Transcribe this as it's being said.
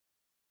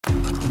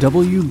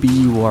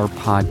WBUR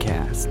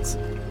Podcasts,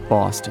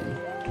 Boston.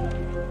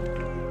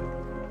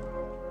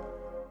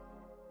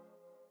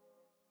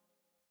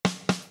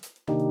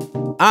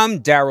 I'm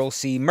Daryl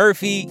C.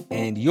 Murphy,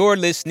 and you're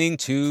listening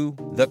to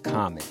The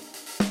Comment.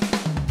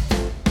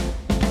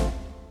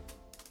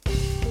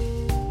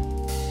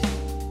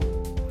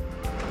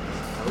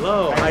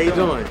 Hello, how you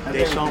doing?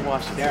 Deshaun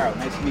Washington. Daryl,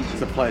 nice to meet you.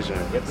 It's a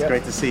pleasure. It's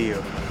great to see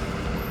you.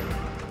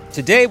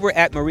 Today, we're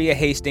at Maria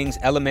Hastings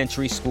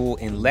Elementary School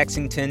in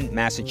Lexington,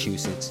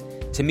 Massachusetts,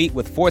 to meet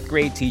with fourth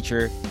grade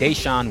teacher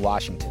Deshaun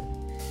Washington.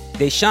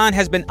 Deshaun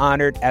has been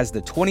honored as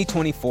the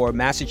 2024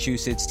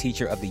 Massachusetts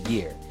Teacher of the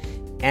Year,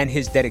 and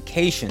his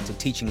dedication to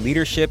teaching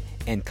leadership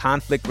and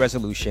conflict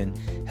resolution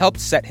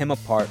helped set him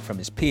apart from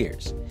his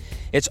peers.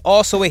 It's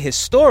also a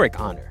historic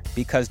honor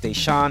because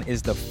Deshaun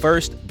is the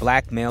first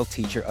Black male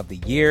Teacher of the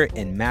Year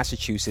in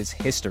Massachusetts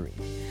history.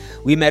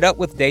 We met up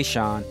with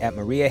Deshaun at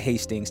Maria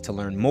Hastings to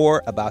learn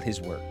more about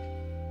his work.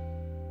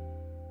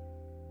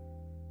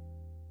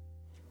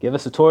 Give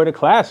us a tour of the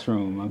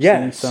classroom. I'm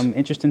seeing Yes. some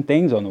interesting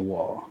things on the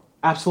wall.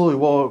 Absolutely.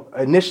 Well,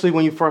 initially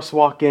when you first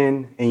walk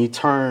in and you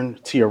turn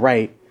to your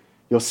right,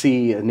 you'll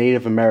see a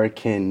Native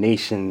American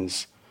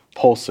nations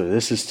poster.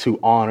 This is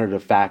to honor the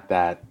fact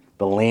that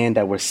the land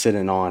that we're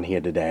sitting on here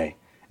today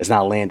is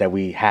not land that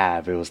we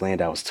have. It was land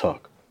that was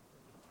took.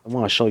 I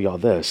want to show y'all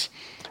this.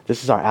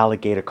 This is our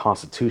alligator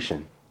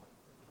constitution.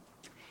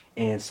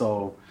 And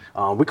so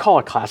we call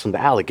our classroom the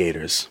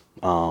alligators.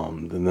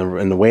 And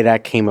the way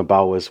that came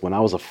about was when I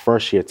was a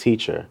first-year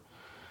teacher,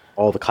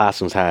 all the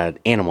classrooms had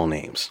animal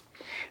names.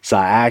 So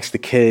I asked the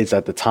kids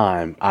at the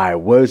time, all right,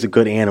 what is a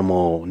good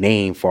animal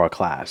name for our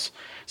class?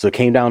 So it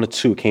came down to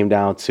two. It came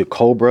down to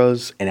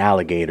cobras and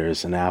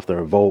alligators. And after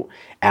a vote,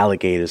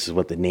 alligators is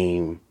what the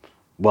name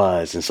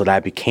was. And so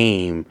that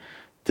became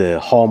the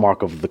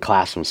hallmark of the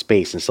classroom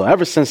space. And so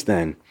ever since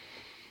then,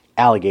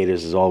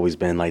 alligators has always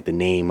been like the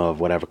name of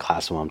whatever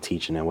classroom I'm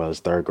teaching in, whether it's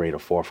third grade or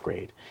fourth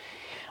grade.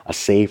 A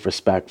safe,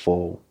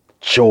 respectful,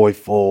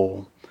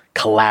 joyful,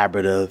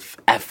 collaborative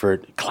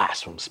effort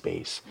classroom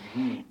space.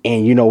 Mm-hmm.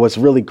 And, you know, what's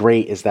really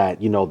great is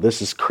that, you know,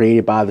 this is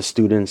created by the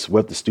students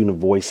with the student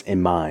voice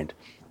in mind.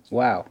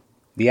 Wow.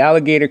 The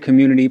alligator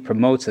community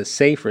promotes a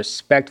safe,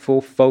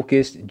 respectful,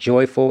 focused,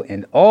 joyful,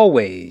 and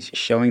always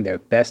showing their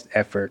best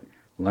effort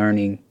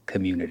learning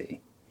community.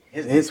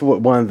 It's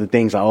one of the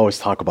things I always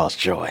talk about is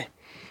joy.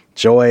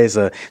 Joy is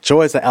an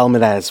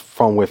element that is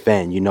from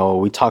within. You know,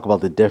 we talk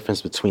about the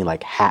difference between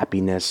like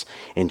happiness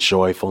and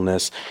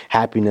joyfulness.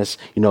 Happiness,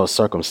 you know, is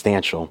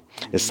circumstantial.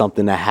 It's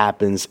something that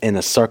happens in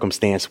a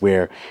circumstance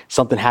where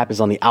something happens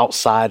on the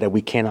outside that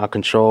we cannot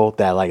control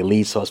that like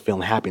leads to us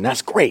feeling happy. And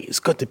that's great. It's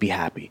good to be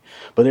happy.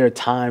 But there are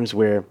times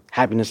where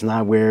happiness is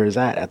not where it's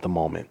at the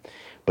moment.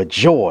 But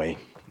joy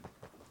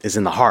is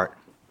in the heart.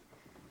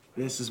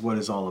 This is what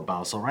it's all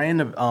about. So right in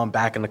the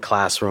back in the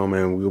classroom,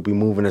 and we'll be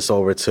moving this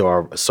over to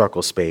our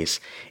circle space,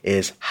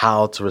 is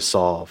how to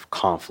resolve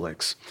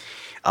conflicts.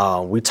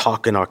 We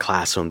talk in our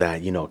classroom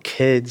that, you know,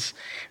 kids,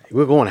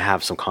 we're going to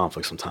have some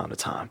conflicts from time to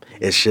time.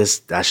 That's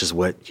just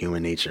what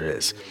human nature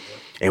is.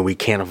 And we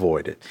can't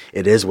avoid it.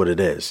 It is what it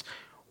is.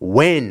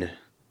 I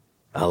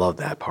love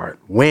that part,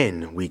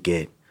 when we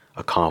get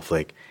a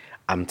conflict,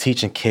 I'm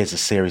teaching kids a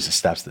series of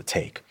steps to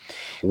take.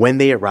 When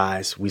they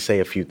arise, we say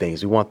a few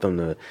things. We want them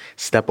to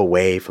step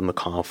away from the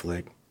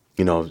conflict,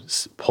 you know,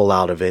 pull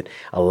out of it,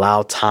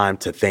 allow time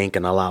to think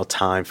and allow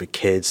time for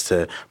kids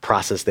to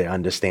process their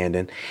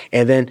understanding.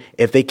 And then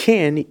if they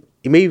can,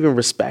 you may even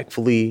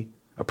respectfully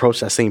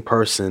approach that same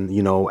person,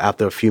 you know,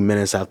 after a few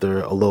minutes,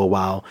 after a little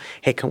while.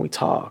 Hey, can we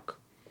talk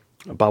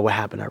about what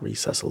happened at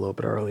recess a little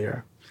bit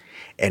earlier?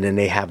 And then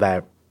they have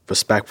that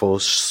respectful,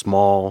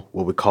 small,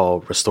 what we call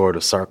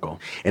restorative circle.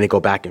 And they go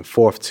back and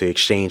forth to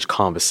exchange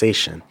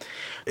conversation.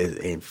 It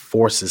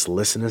enforces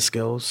listening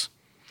skills.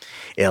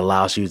 It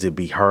allows you to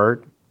be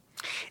heard.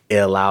 It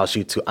allows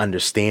you to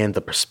understand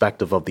the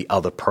perspective of the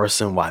other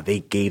person, why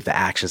they gave the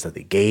actions that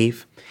they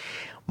gave.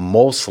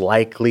 Most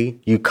likely,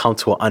 you come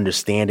to an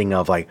understanding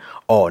of like,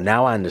 oh,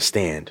 now I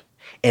understand.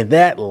 And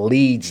that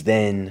leads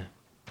then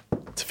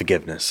to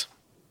forgiveness.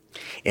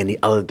 And the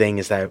other thing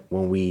is that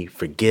when we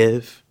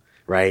forgive,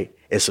 right,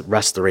 it's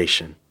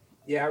restoration.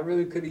 Yeah, I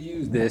really could have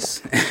used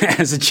this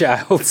as a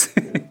child.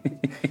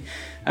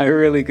 I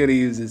really could have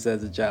used this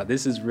as a child.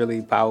 This is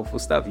really powerful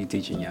stuff you're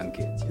teaching young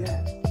kids.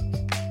 Yeah.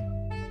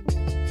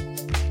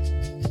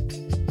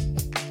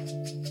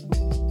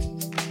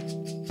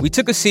 We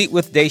took a seat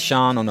with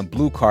Deshaun on a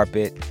blue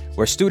carpet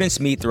where students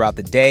meet throughout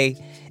the day,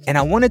 and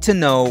I wanted to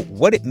know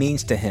what it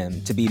means to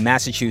him to be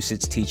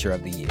Massachusetts Teacher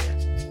of the Year.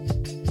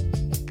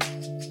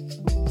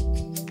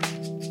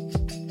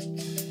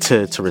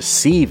 to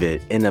receive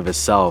it in of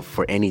itself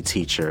for any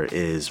teacher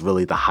is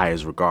really the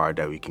highest regard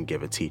that we can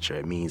give a teacher.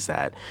 It means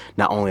that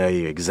not only are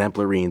you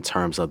exemplary in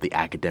terms of the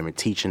academic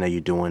teaching that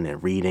you're doing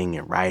and reading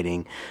and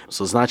writing,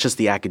 so it's not just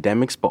the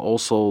academics, but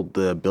also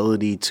the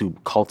ability to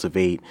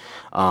cultivate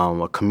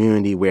a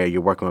community where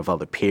you're working with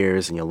other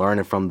peers and you're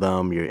learning from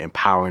them, you're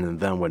empowering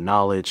them with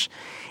knowledge,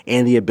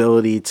 and the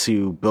ability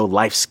to build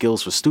life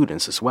skills for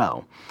students as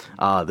well.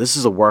 This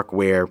is a work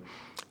where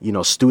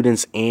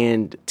students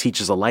and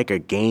teachers alike are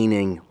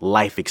gaining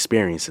life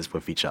experiences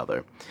with each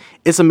other.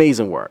 It's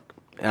amazing work.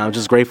 And I'm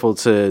just grateful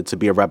to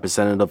be a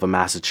representative of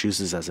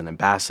Massachusetts as an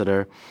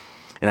ambassador.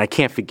 And I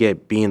can't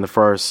forget being the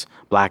first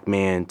Black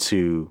man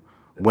to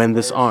win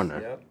this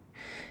honor. Yep.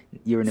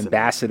 You're an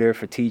ambassador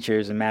for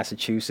teachers in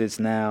Massachusetts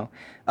now.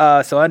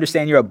 So I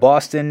understand you're a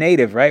Boston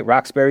native, right?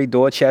 Roxbury,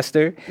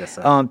 Dorchester. Yes,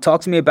 sir. Talk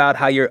to me about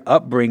how your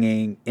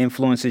upbringing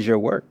influences your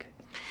work.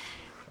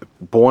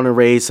 Born and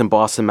raised in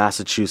Boston,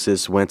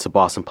 Massachusetts, went to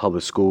Boston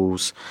Public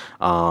Schools.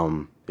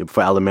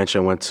 For elementary,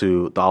 I went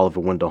to the Oliver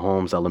Wendell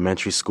Holmes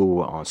Elementary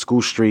School on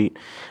School Street.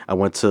 I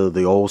went to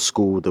the old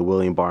school, the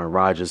William Barton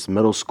Rogers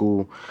Middle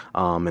School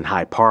in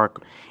Hyde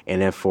Park.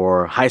 And then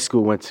for high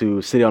school, went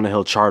to City on the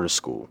Hill Charter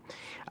School.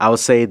 I would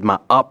say my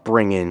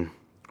upbringing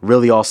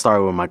really all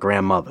started with my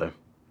grandmother.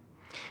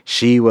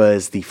 She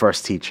was the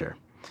first teacher.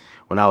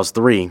 When I was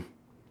 3,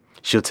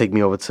 she would take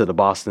me over to the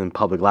Boston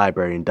Public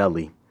Library in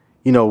Dudley.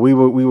 We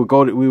would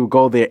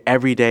go there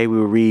every day. We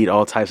would read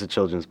all types of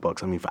children's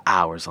books. For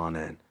hours on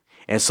end.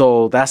 And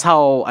so that's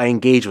how I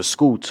engaged with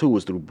school too,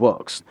 was through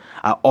books.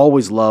 I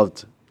always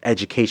loved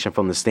education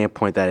from the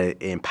standpoint that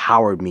it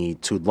empowered me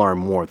to learn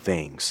more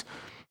things.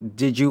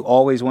 Did you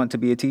always want to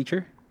be a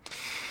teacher?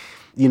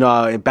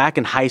 Back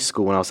in high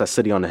school when I was at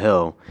City on the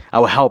Hill, I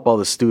would help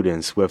other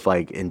students with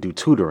and do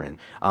tutoring.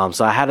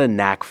 So I had a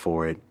knack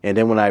for it. And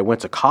then when I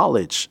went to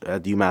college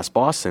at UMass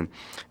Boston,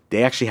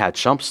 they actually had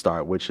Jump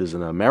Start, which is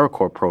an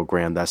AmeriCorps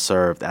program that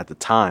served at the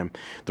time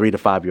 3 to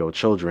 5-year-old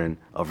children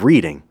of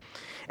reading.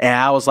 And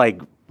I was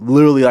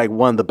literally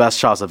one of the best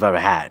jobs I've ever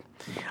had.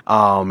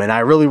 And I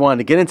really wanted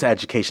to get into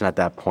education at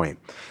that point.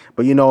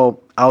 But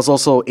I was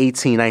also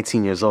 18,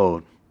 19 years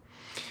old.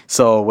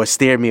 So what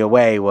steered me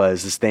away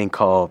was this thing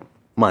called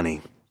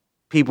money.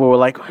 People were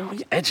like, oh,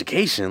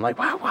 education?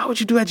 Why would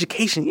you do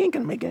education? You ain't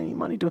gonna make any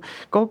money doing.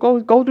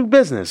 Go do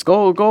business.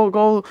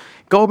 Go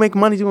make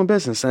money doing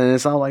business. And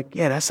it's all like,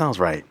 yeah, that sounds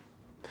right.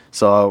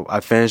 So I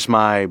finished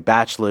my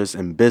bachelor's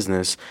in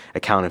business,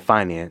 accounting,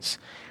 finance,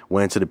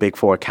 went to the Big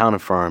Four accounting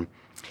firm,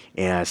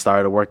 and I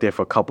started to work there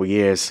for a couple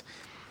years.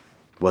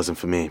 Wasn't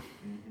for me.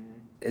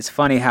 It's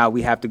funny how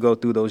we have to go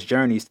through those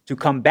journeys to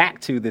come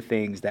back to the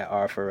things that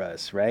are for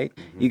us, right?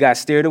 Mm-hmm. You got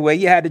steered away.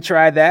 You had to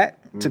try that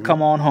to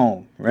come on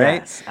home,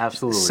 right? Yes,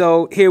 absolutely.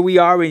 So here we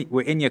are.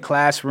 We're in your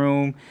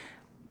classroom.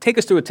 Take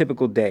us through a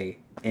typical day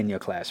in your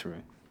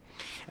classroom.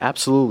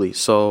 Absolutely.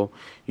 So,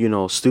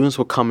 students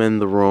will come in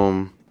the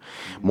room.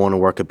 Morning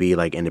work could be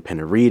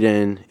independent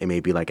reading. It may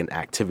be an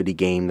activity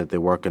game that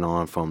they're working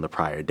on from the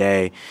prior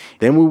day.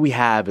 Then what we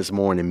have is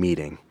morning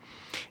meeting.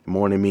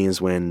 Morning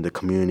means when the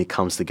community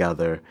comes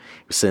together,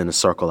 we sit in a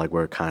circle like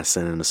we're kind of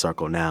sitting in a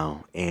circle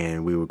now,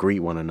 and we would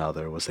greet one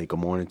another, we'll say good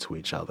morning to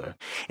each other.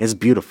 It's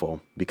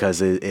beautiful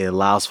because it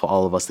allows for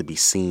all of us to be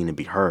seen and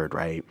be heard,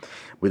 right?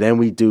 Then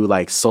we do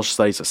social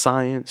studies or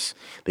science.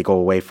 They go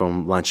away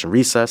from lunch and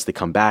recess. They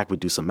come back, we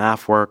do some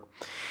math work,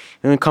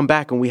 and then come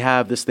back and we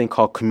have this thing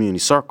called community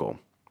circle.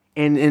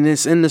 And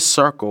it's in this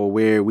circle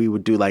where we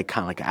would do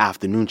kind of an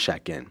afternoon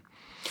check-in.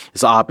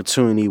 It's an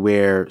opportunity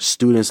where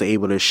students are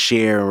able to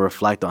share and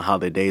reflect on how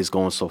their day is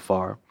going so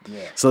far.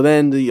 Yeah. So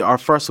then our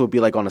first will be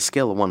on a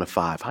scale of 1 to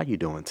 5. How you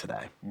doing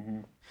today? Mm-hmm.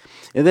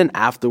 And then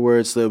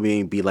afterwards, there'll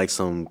be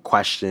some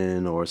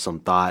question or some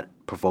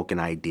thought-provoking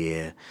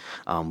idea.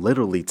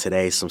 Literally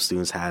today, some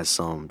students had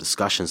some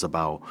discussions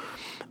about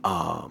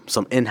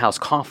some in-house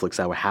conflicts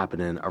that were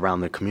happening around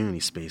their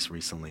community space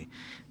recently.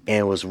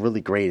 And what's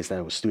really great is that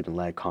it was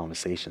student-led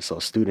conversation. So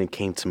a student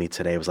came to me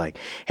today, was like,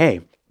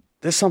 hey,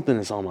 there's something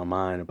that's on my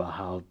mind about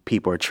how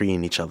people are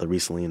treating each other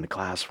recently in the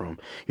classroom.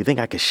 You think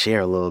I could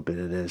share a little bit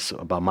of this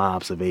about my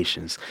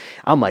observations?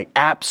 I'm like,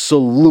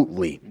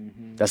 absolutely.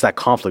 Mm-hmm. That's that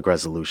conflict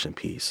resolution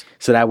piece.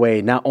 So that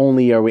way, not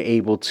only are we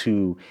able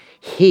to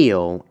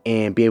heal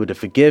and be able to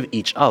forgive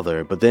each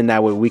other, but then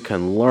that way we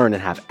can learn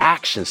and have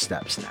action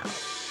steps now.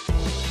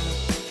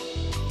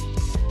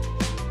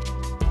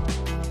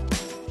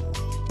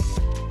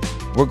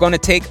 We're going to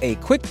take a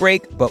quick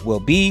break, but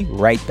we'll be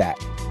right back.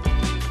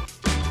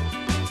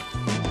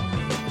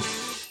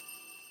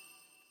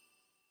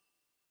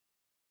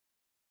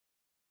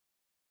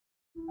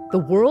 The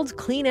world's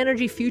clean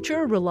energy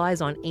future relies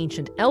on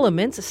ancient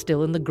elements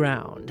still in the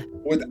ground.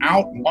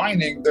 Without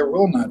mining, there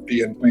will not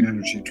be a clean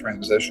energy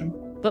transition.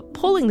 But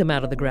pulling them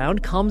out of the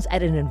ground comes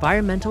at an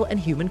environmental and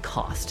human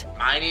cost.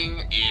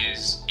 Mining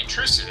is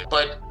intrusive,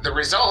 but the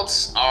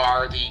results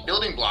are the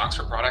building blocks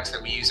for products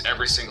that we use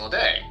every single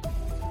day.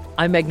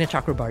 I'm Meghna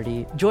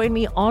Chakrabarty. Join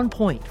me on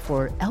point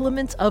for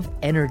Elements of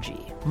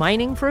Energy,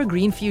 Mining for a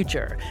Green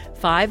Future.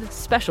 5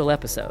 special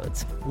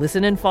episodes.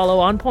 Listen and follow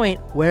On Point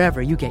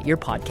wherever you get your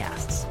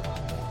podcasts.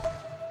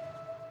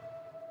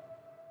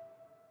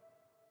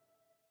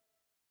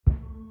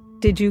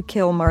 Did you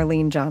kill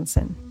Marlene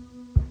Johnson?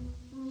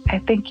 I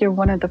think you're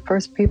one of the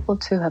first people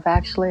to have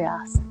actually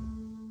asked.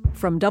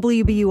 From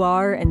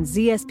WBUR and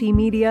ZSP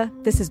Media,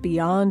 this is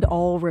Beyond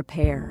All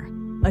Repair,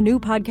 a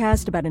new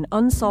podcast about an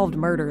unsolved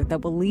murder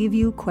that will leave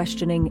you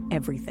questioning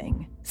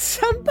everything.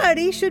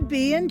 Somebody should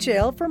be in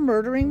jail for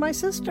murdering my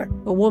sister.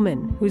 A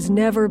woman who's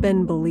never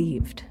been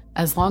believed.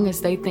 As long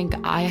as they think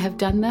I have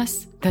done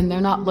this, then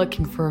they're not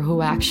looking for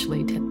who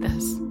actually did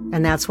this.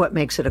 And that's what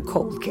makes it a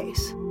cold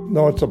case.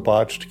 No, it's a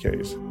botched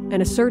case.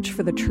 And a search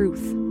for the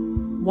truth,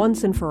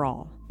 once and for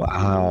all.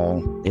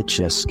 Wow, it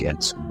just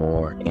gets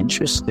more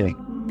interesting.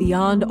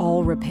 Beyond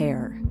All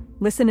Repair.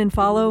 Listen and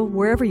follow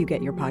wherever you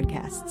get your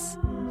podcasts.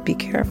 Be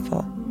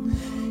careful.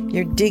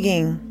 You're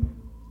digging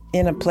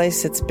in a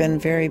place that's been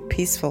very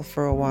peaceful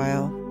for a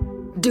while.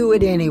 Do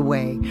it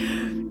anyway.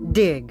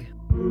 Dig.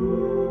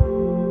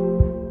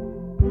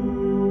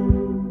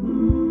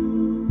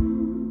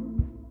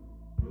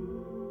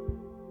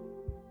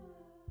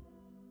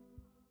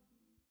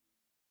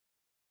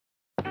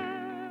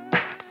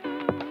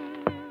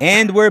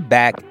 And we're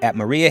back at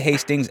Maria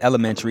Hastings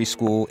Elementary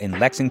School in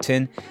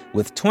Lexington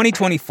with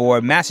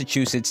 2024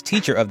 Massachusetts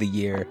Teacher of the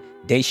Year,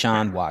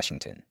 Deshaun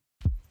Washington.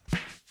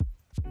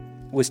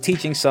 Was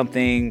teaching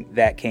something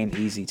that came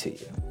easy to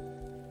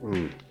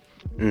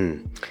you?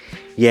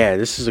 Yeah,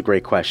 this is a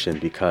great question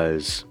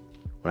because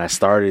when I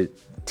started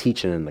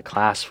teaching in the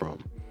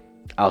classroom,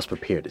 I was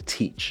prepared to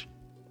teach,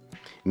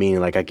 meaning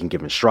like I can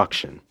give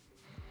instruction.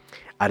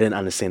 I didn't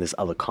understand this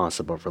other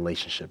concept of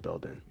relationship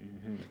building.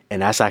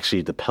 And that's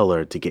actually the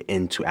pillar to get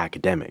into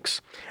academics.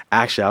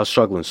 Actually, I was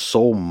struggling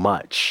so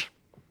much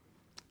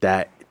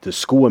that the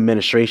school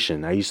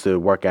administration, I used to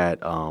work at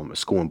a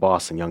school in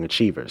Boston, Young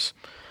Achievers,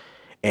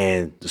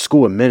 and the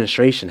school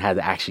administration had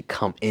to actually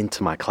come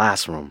into my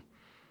classroom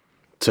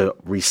to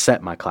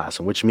reset my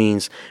classroom, which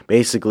means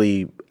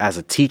basically as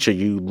a teacher,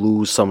 you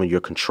lose some of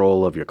your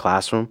control of your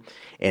classroom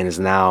and is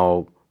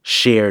now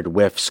shared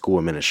with school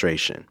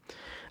administration.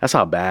 That's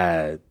how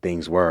bad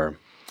things were.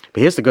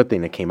 But here's the good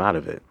thing that came out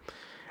of it.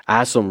 I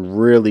had some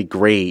really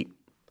great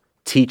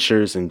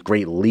teachers and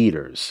great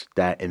leaders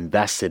that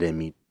invested in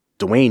me.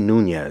 Dwayne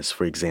Nunez,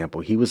 for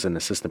example, he was an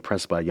assistant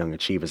principal at Young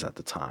Achievers at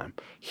the time.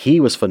 He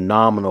was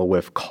phenomenal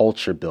with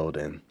culture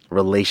building,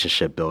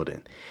 relationship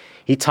building.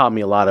 He taught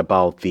me a lot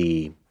about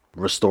the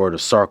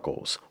restorative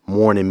circles,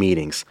 morning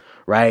meetings,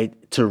 right?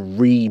 To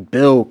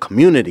rebuild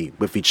community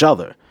with each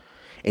other.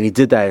 And he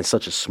did that in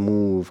such a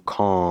smooth,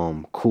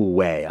 calm, cool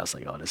way. I was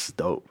like, oh, this is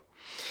dope.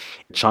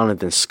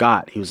 Jonathan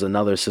Scott, he was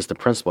another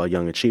assistant principal at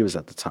Young Achievers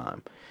at the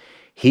time.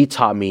 He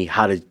taught me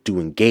how to do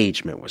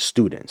engagement with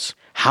students.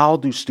 How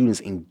do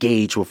students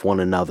engage with one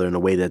another in a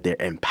way that they're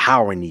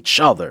empowering each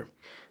other?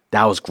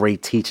 That was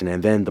great teaching.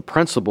 And then the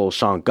principal,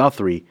 Sean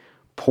Guthrie,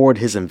 poured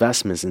his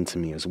investments into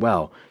me as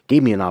well.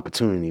 Gave me an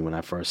opportunity when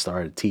I first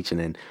started teaching.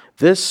 And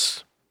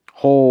this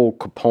whole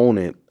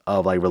component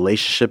of like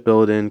relationship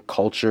building,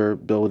 culture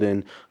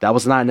building, that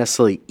was not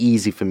necessarily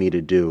easy for me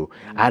to do.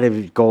 I had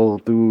to go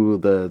through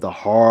the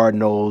hard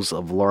nose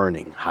of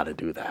learning how to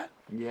do that.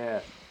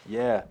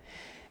 Yeah.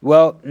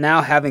 Well,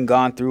 now having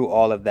gone through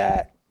all of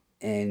that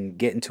and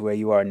getting to where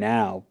you are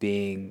now,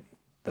 being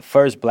the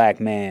first Black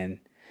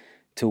man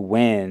to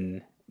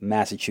win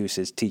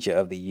Massachusetts Teacher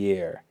of the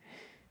Year,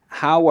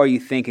 how are you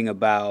thinking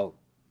about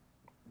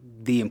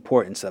the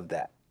importance of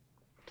that?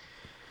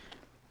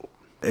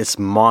 It's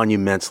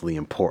monumentally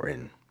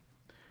important.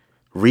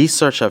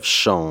 Research have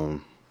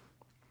shown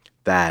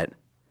that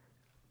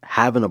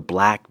having a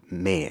Black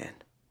man,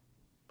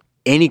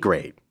 any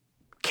grade,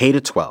 K to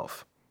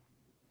 12,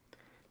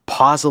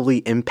 positively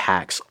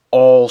impacts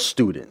all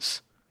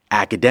students,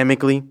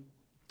 academically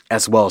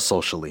as well as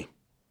socially.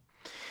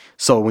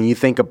 So when you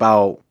think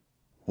about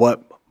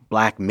what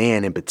Black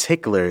man in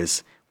particular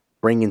is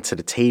bringing to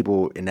the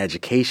table in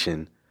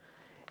education,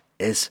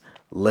 it's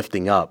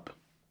lifting up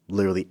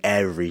literally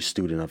every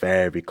student of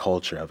every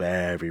culture, of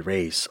every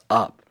race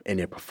up in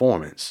their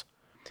performance.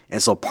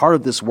 And so part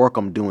of this work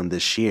I'm doing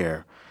this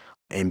year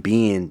and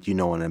being,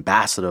 an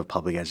ambassador of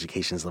public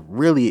education is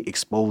really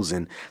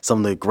exposing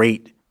some of the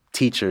great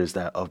teachers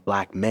that of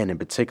Black men in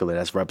particular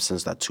that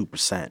represents that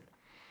 2%.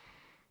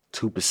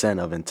 2%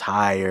 of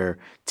entire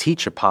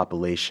teacher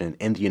population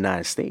in the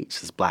United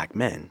States is Black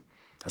men.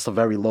 That's a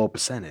very low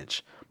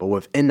percentage. But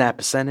within that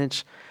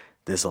percentage,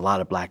 there's a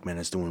lot of Black men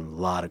that's doing a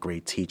lot of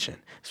great teaching,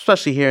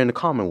 especially here in the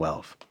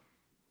Commonwealth.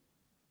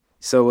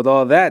 So with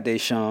all that,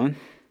 Deshaun,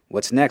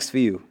 what's next for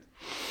you?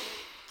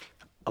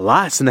 A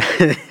lot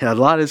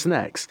is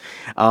next.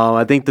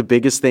 I think the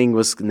biggest thing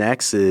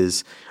next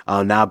is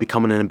now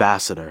becoming an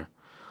ambassador,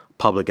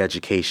 public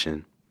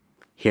education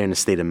here in the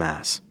state of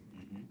Mass.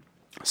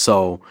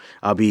 So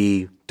I'll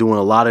be doing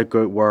a lot of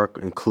good work,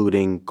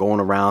 including going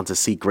around to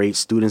see great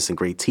students and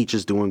great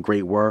teachers doing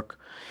great work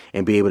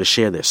and be able to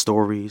share their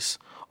stories,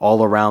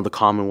 all around the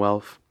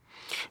Commonwealth,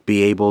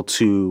 be able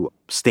to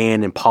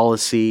stand in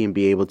policy and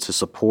be able to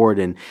support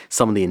in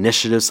some of the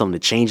initiatives, some of the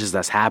changes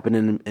that's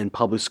happening in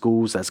public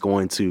schools that's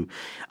going to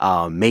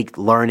make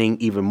learning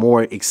even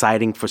more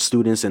exciting for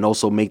students and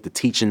also make the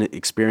teaching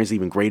experience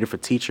even greater for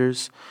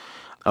teachers.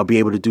 I'll be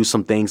able to do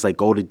some things like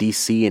go to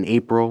D.C. in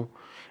April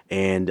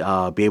and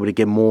be able to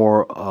get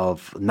more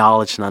of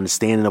knowledge and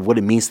understanding of what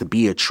it means to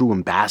be a true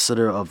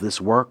ambassador of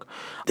this work.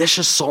 There's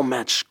just so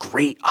much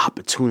great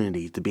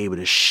opportunity to be able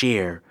to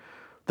share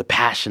the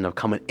passion of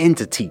coming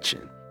into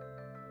teaching.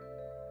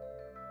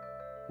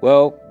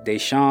 Well,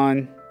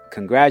 Deshaun,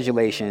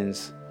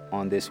 congratulations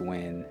on this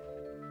win.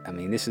 I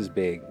mean, this is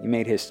big. You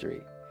made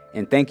history.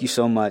 And thank you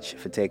so much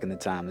for taking the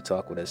time to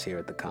talk with us here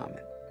at The Common.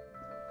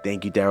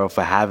 Thank you, Daryl,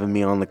 for having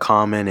me on The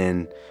Common,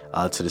 and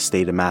to the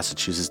state of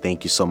Massachusetts,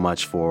 thank you so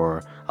much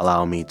for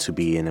allowing me to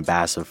be an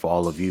ambassador for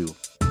all of you.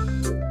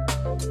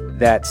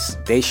 That's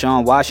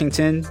Deshaun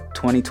Washington,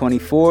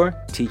 2024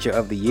 Teacher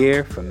of the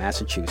Year from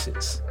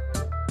Massachusetts.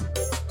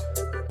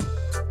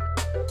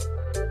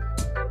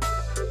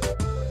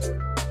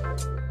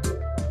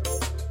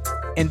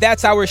 And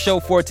that's our show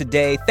for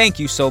today. Thank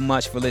you so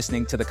much for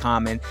listening to The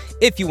Common.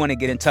 If you want to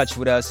get in touch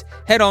with us,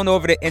 head on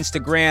over to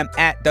Instagram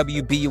at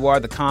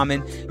WBUR The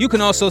Common. You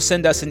can also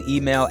send us an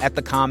email at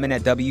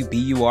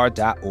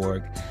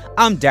thecommon@wbur.org.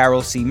 I'm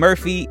Daryl C.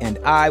 Murphy, and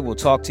I will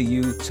talk to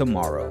you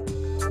tomorrow.